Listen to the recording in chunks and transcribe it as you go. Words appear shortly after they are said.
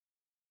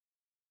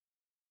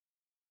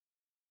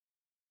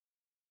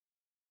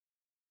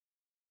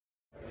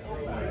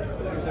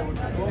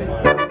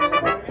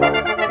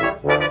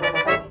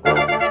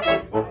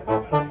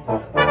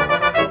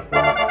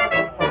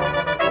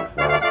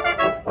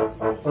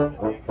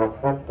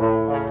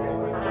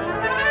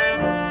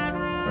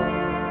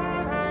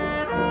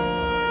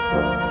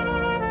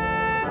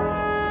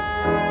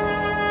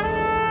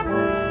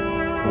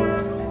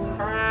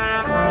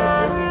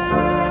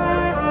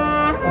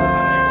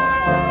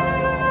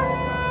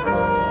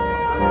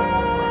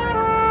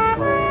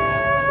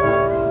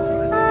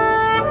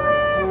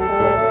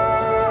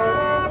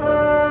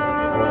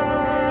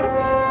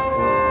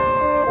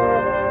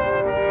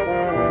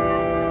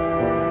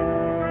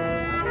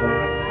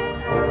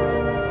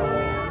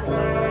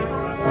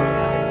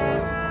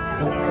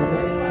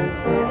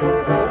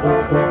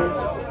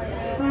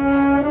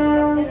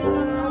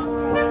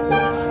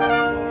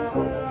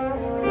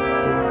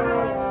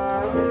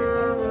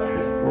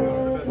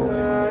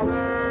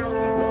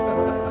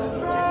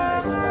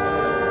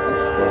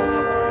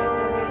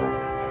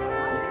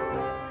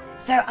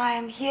I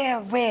am here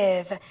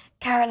with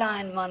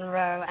Caroline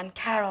Munro and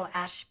Carole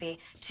Ashby,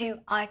 two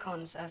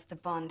icons of the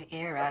Bond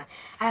era.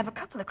 I have a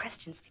couple of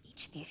questions for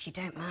each of you, if you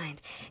don't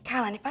mind.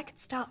 Caroline, if I could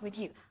start with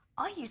you.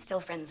 Are you still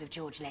friends with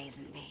George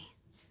Lazenby?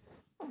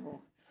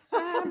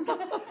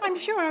 I'm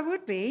sure I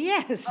would be,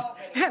 yes. Oh,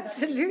 really?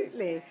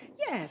 Absolutely.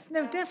 Yes,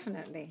 no,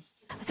 definitely.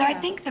 So I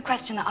think the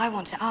question that I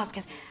want to ask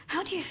is,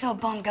 how do you feel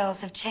Bond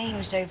girls have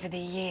changed over the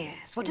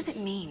years? What does it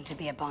mean to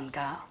be a Bond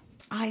girl?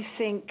 I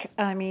think,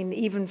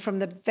 even from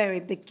the very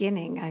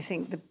beginning, I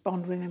think the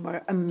Bond women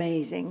were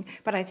amazing.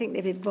 But I think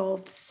they've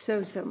evolved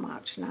so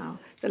much now.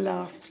 The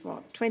last,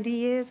 20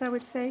 years, I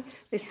would say.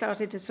 They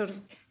started to sort of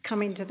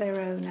come into their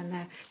own,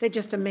 and they're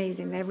just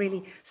amazing. They're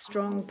really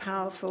strong,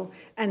 powerful,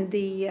 and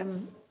the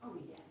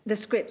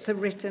scripts are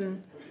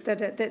written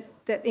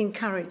that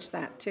encourage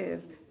that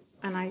too.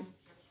 And I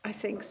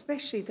think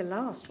especially the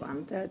last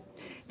one,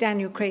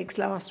 Daniel Craig's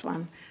last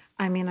one,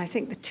 I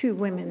think the two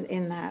women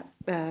in that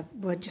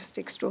were just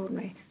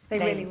extraordinary. They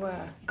really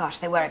were. Gosh,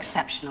 they were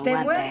exceptional,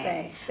 weren't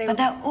they? But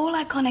they're all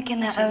iconic in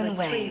their own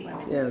way.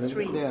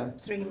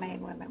 Three main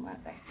women,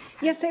 weren't they?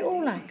 Yes, they're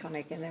all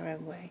iconic in their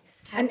own way.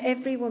 And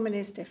every woman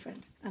is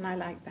different, and I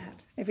like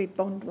that. Every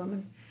Bond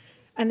woman.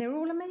 And they're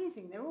all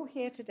amazing. They're all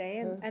here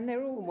today, and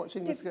they're all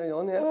watching what's going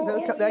on. Yeah,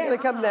 they're going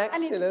to come next.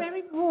 And it's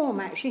very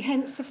warm, actually.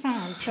 Hence the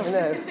fans. I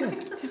know.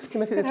 Just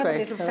come look at this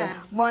way.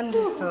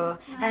 Wonderful.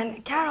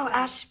 And Carole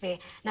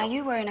Ashby. Now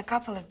you were in a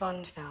couple of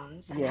Bond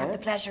films and had the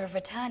pleasure of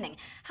returning.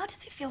 How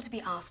does it feel to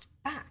be asked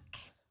back?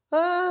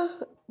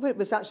 Well, it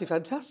was actually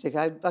fantastic.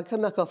 I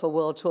come back off a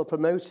world tour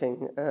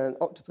promoting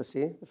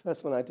Octopussy, the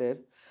first one I did,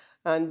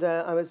 and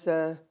I was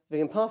living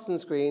in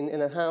Parsons Green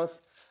in a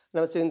house, and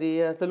I was doing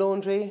the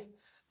laundry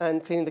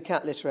and cleaning the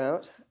cat litter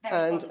out.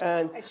 And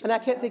I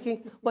kept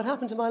thinking, what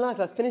happened to my life?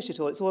 I've finished it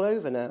all, it's all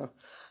over now.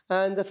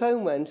 And the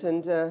phone went,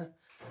 and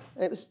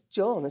it was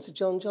John. I said,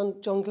 John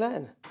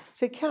Glenn. I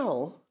said,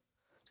 Carole,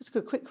 just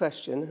a quick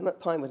question. I'm at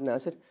Pinewood now. I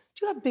said,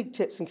 do you have big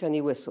tits and can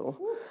you whistle?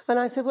 And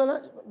I said,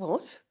 well,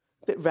 what?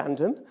 A bit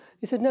random.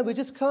 He said, no, we're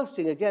just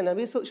casting again. And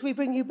we thought, should we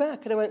bring you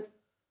back? And I went,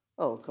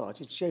 oh, God,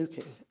 you're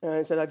joking. And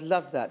I said, I'd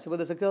love that. So, well,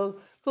 there's a girl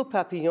called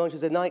Papillon.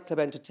 She's a nightclub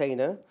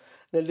entertainer,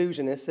 an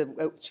illusionist.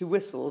 She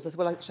whistles. I said,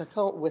 well, actually, I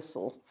can't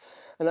whistle.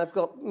 And I've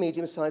got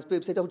medium-sized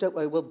boobs. Said, oh, don't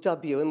worry, we'll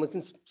dub you and we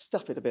can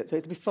stuff it a bit, so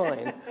it'll be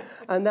fine.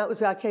 And that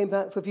was, I came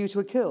back for View to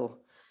a Kill,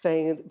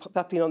 playing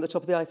Papillon on the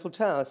top of the Eiffel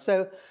Tower.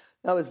 So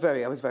I was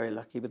very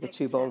lucky with the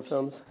two Bond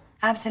films.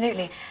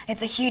 Absolutely.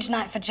 It's a huge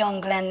night for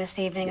John Glenn this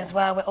evening as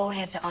well. We're all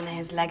here to honour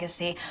his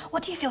legacy.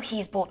 What do you feel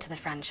he's brought to the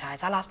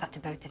franchise? I'll ask that to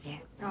both of you.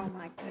 Oh,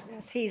 my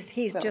goodness.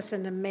 He's just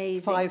an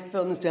amazing... 5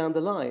 films down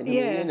the line.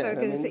 Yes,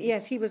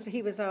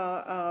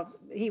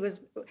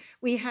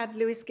 we had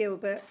Lewis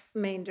Gilbert,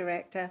 main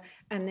director,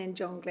 and then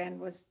John Glenn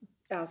was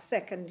our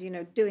second,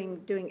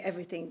 doing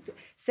everything,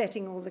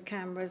 setting all the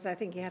cameras. I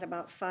think he had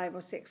about 5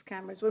 or 6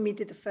 cameras. When we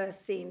did the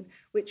first scene,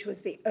 which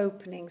was the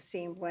opening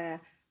scene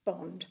where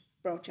Bond,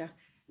 Roger,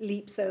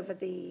 leaps over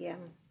the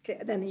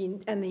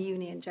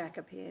Union Jack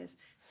appears.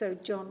 So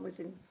John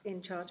was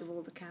in charge of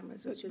all the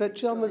cameras, which was. But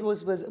John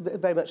was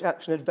very much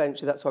action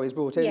adventure. That's why he was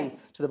brought in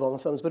to the Bond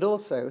films. But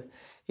also,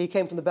 he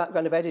came from the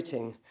background of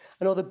editing,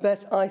 and all the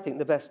best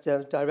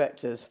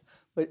directors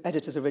were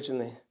editors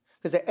originally,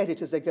 because they're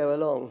editors. They go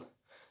along.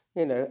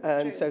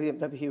 And so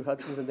the Hugh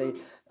Hudsons and the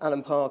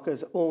Alan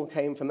Parkers all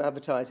came from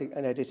advertising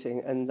and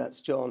editing, and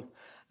that's John.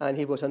 And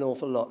he brought an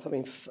awful lot.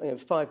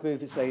 5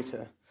 movies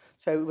later.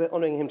 So we're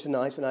honouring him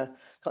tonight, and I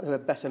can't think of a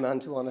better man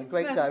to honour.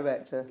 Great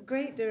director.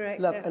 Great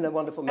director. And a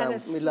wonderful man.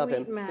 We love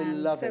him. Man, we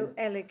love him. So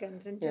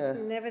elegant and just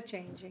never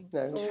changing.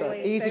 No, that's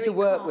right. Easy to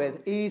work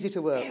with. Easy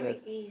to work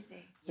with. Very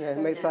easy. Yeah,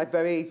 it makes life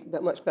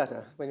much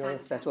better when you're on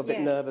set or a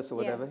bit nervous or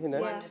whatever,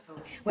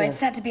 Wonderful. Well, it's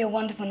set to be a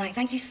wonderful night.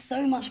 Thank you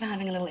so much for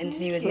having a little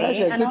interview with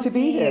Pleasure. me. And Good to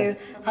be here.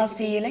 I'll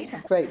see you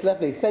later. Great,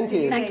 lovely. Thank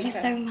you. Thank you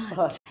so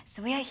much.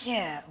 So we are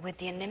here with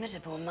the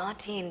inimitable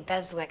Martine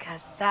Beswicke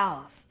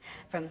herself,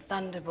 from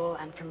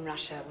Thunderball and From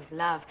Russia with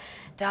Love.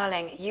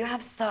 Darling, you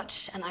have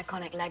such an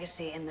iconic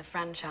legacy in the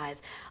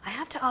franchise. I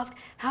have to ask,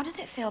 how does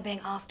it feel being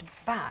asked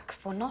back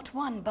for not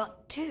 1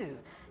 but 2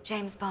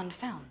 James Bond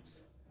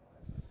films?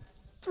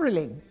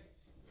 Thrilling.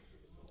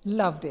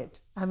 Loved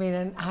it.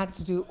 And I had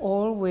to do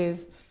all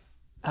with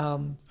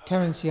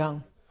Terence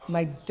Young,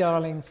 my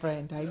darling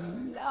friend. I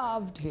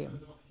loved him.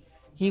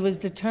 He was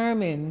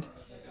determined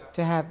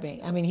to have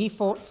me. He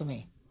fought for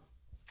me.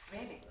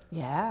 Really?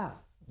 Yeah.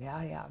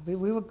 We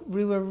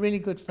were really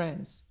good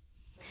friends.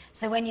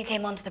 So when you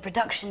came onto the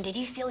production, did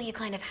you feel you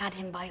kind of had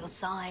him by your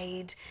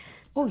side?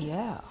 Oh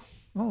yeah.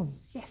 Oh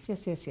yes.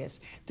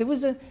 There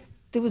was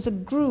a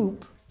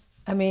group.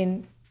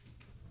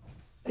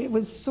 It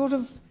was sort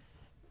of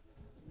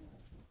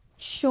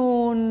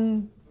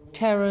Sean,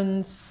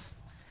 Terence.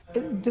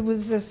 There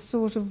was this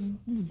sort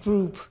of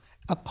group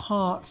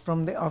apart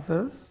from the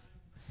others,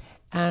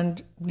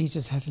 and we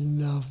just had a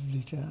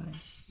lovely time.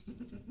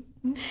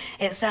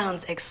 It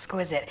sounds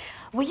exquisite.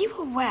 Were you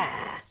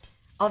aware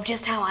of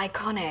just how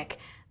iconic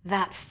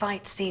that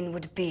fight scene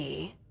would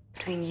be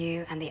between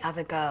you and the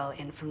other girl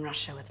in From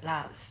Russia with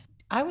Love?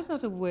 I was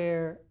not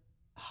aware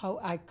how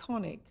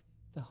iconic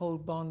the whole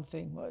Bond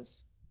thing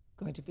was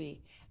going to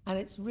be. And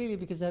it's really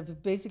because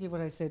basically what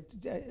I said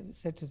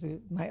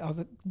to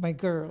my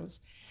girls.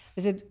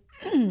 I said,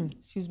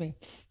 excuse me,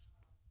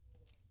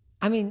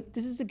 I mean,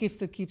 this is a gift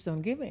that keeps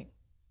on giving.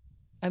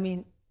 I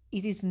mean,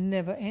 it is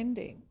never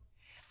ending.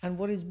 And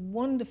what is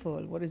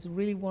wonderful, what is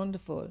really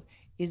wonderful,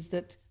 is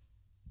that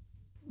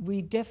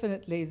we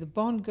definitely, the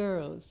Bond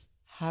girls,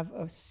 have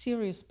a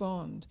serious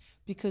bond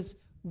because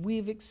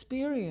we've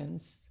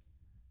experienced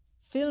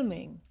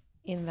filming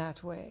in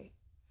that way.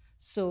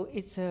 So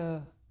it's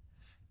a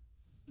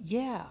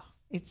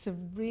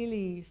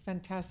really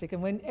fantastic.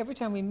 And every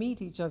time we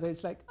meet each other,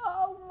 it's like,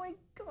 oh my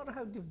God,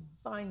 how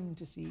divine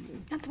to see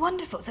you. That's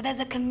wonderful. So there's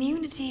a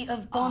community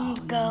of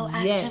Bond girl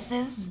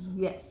actresses?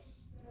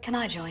 Yes. Can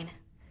I join?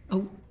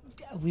 Oh,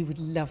 we would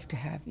love to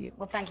have you.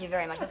 Well, thank you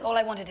very much. That's all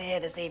I wanted to hear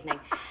this evening.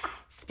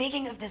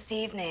 Speaking of this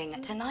evening,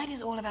 tonight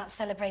is all about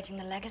celebrating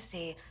the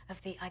legacy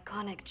of the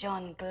iconic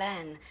John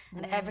Glenn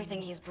and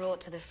everything he's brought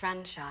to the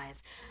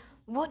franchise.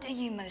 What are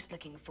you most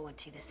looking forward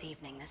to this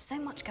evening? There's so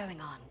much going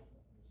on.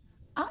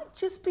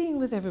 Just being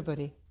with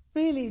everybody.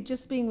 Really,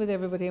 just being with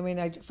everybody. I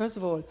mean, first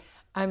of all,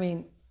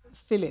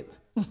 Philip,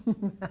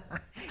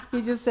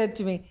 he just said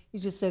to me, you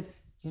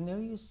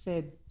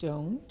said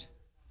don't.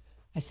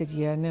 I said,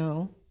 yeah,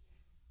 no.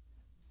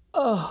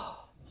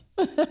 Oh.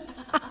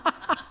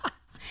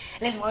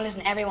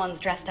 Listen, everyone's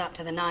dressed up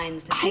to the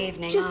nines this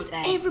evening, aren't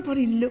they?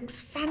 Everybody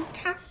looks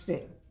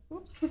fantastic.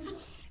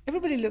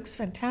 Everybody looks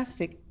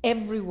fantastic.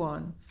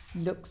 Everyone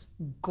looks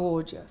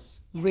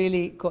gorgeous.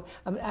 Really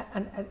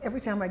and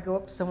every time I go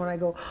up to someone, I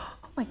go,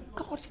 oh my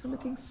God, you're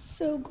looking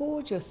so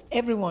gorgeous.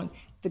 Everyone.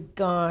 The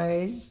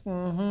guys,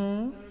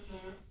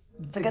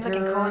 It's a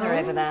good-looking corner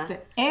over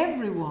there.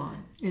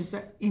 Everyone,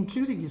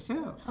 including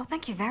yourself. Oh,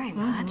 thank you very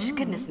much.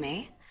 Goodness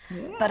me.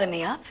 Yeah. Butter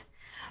me up.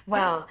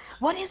 Well,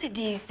 what is it,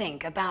 do you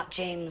think, about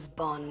James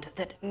Bond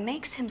that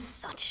makes him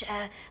such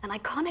an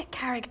iconic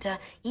character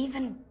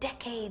even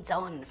decades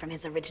on from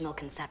his original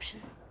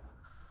conception?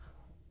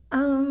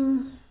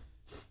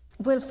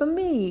 Well, for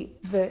me,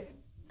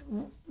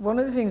 one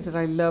of the things that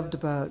I loved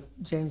about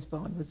James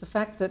Bond was the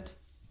fact that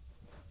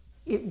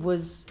he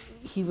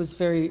was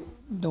very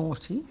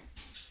naughty,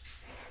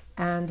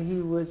 and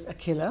he was a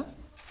killer,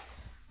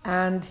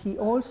 and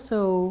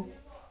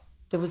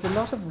there was a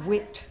lot of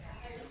wit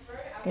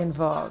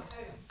involved,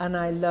 and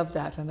I love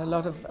that, and a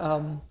lot of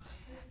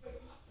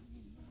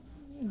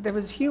there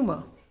was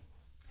humor.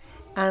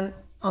 And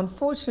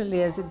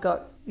unfortunately, as it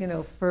got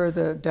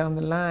further down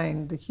the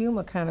line, the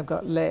humor kind of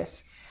got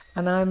less,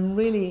 and I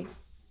really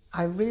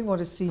want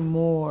to see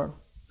more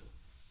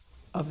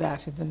of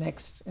that in the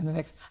next.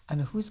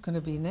 And who's going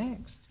to be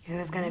next?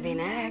 Who's going to be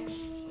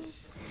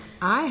next?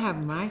 I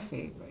have my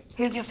favorite.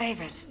 Who's your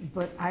favorite?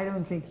 But I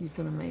don't think he's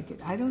going to make it.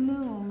 I don't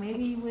know.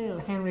 Maybe he will.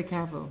 Henry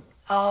Cavill.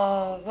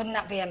 Oh, wouldn't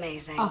that be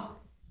amazing? Oh,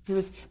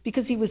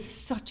 because he was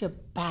such a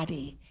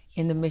baddie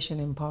in the Mission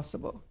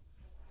Impossible.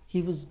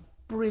 He was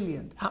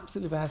brilliant,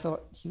 absolutely. But I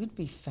thought he would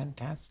be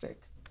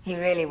fantastic. He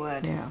really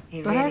would. Yeah,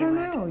 but I don't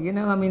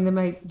know. I mean,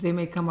 they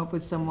may come up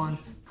with someone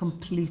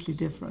completely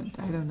different.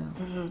 I don't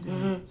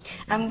know.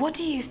 And what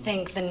do you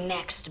think the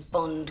next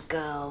Bond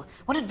girl?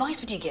 What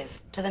advice would you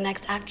give to the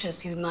next actress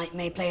who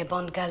may play a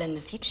Bond girl in the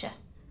future?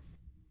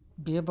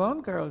 Be a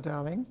Bond girl,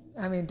 darling.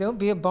 I mean, don't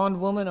be a Bond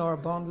woman or a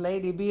Bond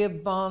lady. Be a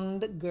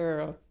Bond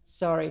girl.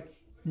 Sorry,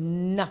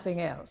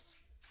 nothing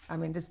else. I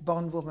mean, this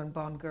Bond woman,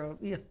 Bond girl.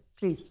 Yeah,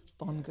 please,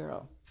 Bond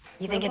girl.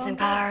 You think it's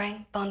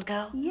empowering, Bond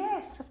girl?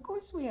 Yes, of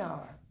course we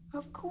are.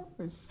 Of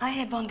course. I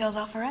hear Bond girls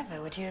are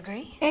forever. Would you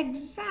agree?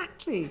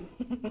 Exactly.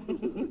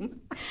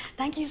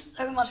 Thank you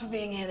so much for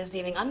being here this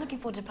evening. I'm looking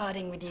forward to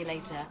partying with you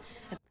later.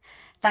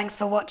 Thanks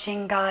for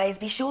watching, guys.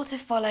 Be sure to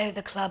follow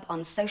the club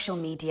on social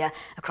media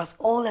across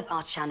all of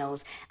our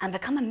channels and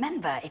become a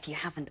member if you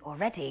haven't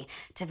already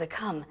to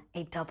become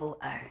a 00.